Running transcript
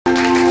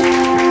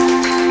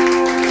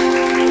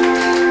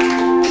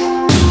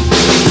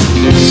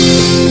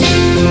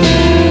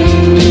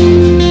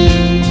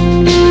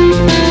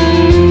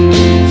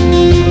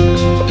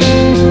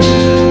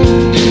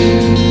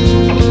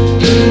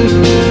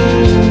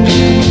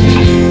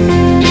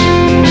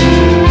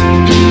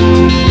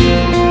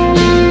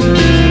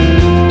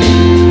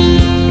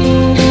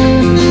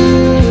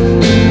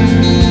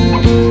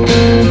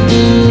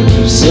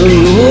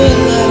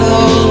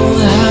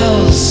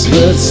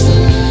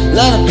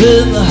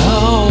in the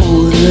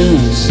hall and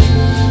it's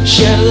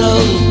shadowed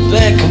on the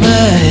back of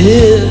my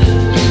head.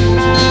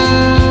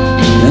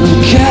 And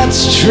I'm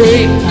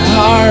concentrating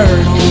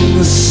hard on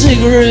the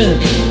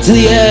cigarette to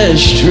the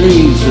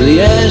ashtray, for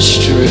the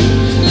ashtray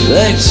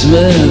back to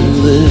my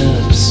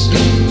lips.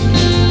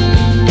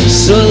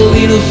 So I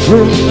lean up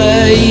from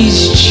my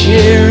easy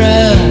chair,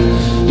 I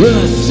run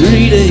a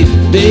 3-day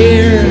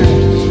bear,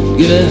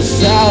 give a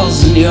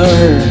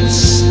 1,000-yard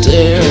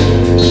stare.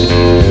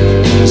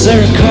 As I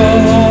recall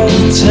all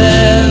the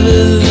time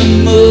in the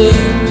mud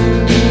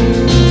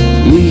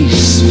we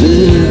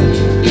spent,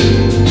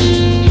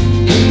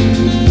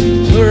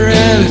 where I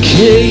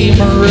became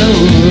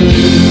irrelevant.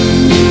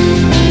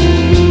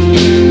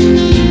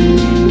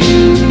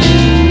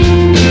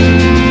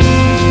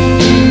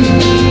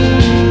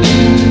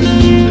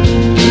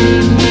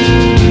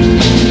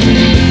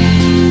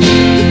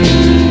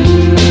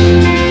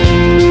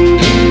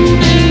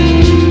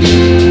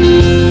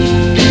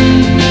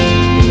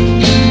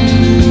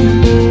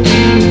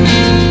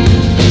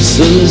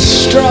 So the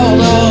straw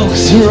dog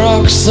threw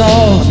rocks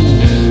on,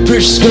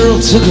 precious girl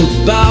took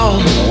a bow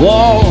and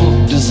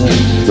walked as I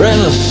ran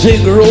a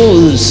finger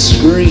over the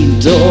screen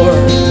door.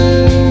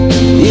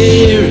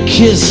 Yeah, her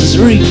kisses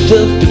reeked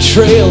up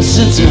betrayal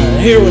since my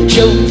heroin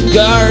choked the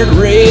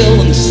guardrail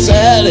and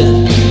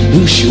decided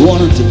who she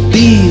wanted to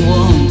be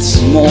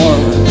once more.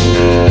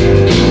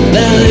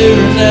 Now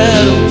every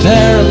night I'm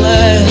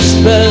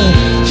paralyzed by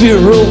fear,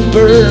 rope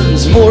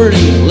burns more than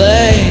you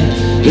like.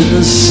 In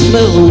the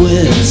smell of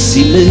wet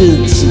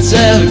cement since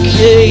I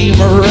became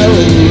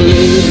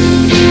irrelevant.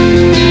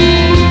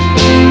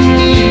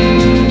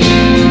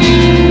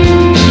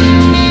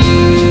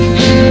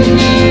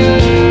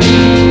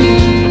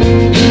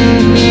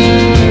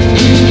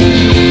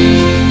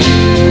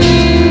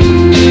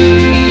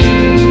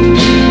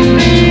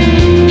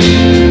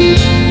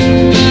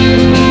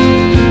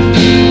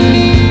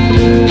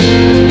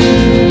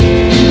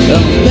 My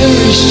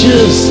memory's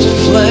just a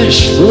flash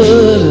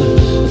flood,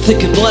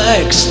 thick and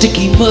black,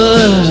 sticky mud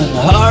and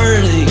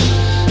heartache.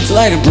 It's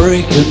like a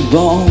breaking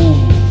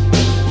bone.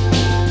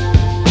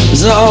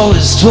 There's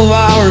always 12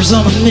 hours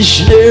on a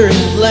missionary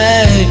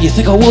line. You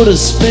think I would have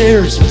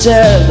spared some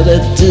time, but I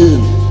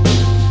didn't.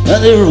 I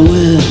never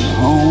went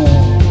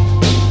home.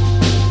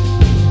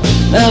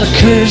 Now it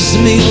occurs to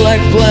me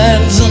like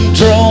blinds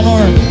undrawn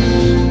or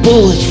a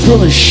bullet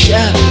from a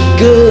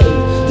shotgun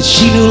that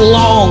she knew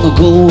long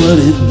ago what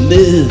it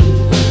meant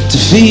to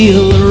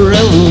feel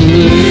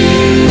irrelevant.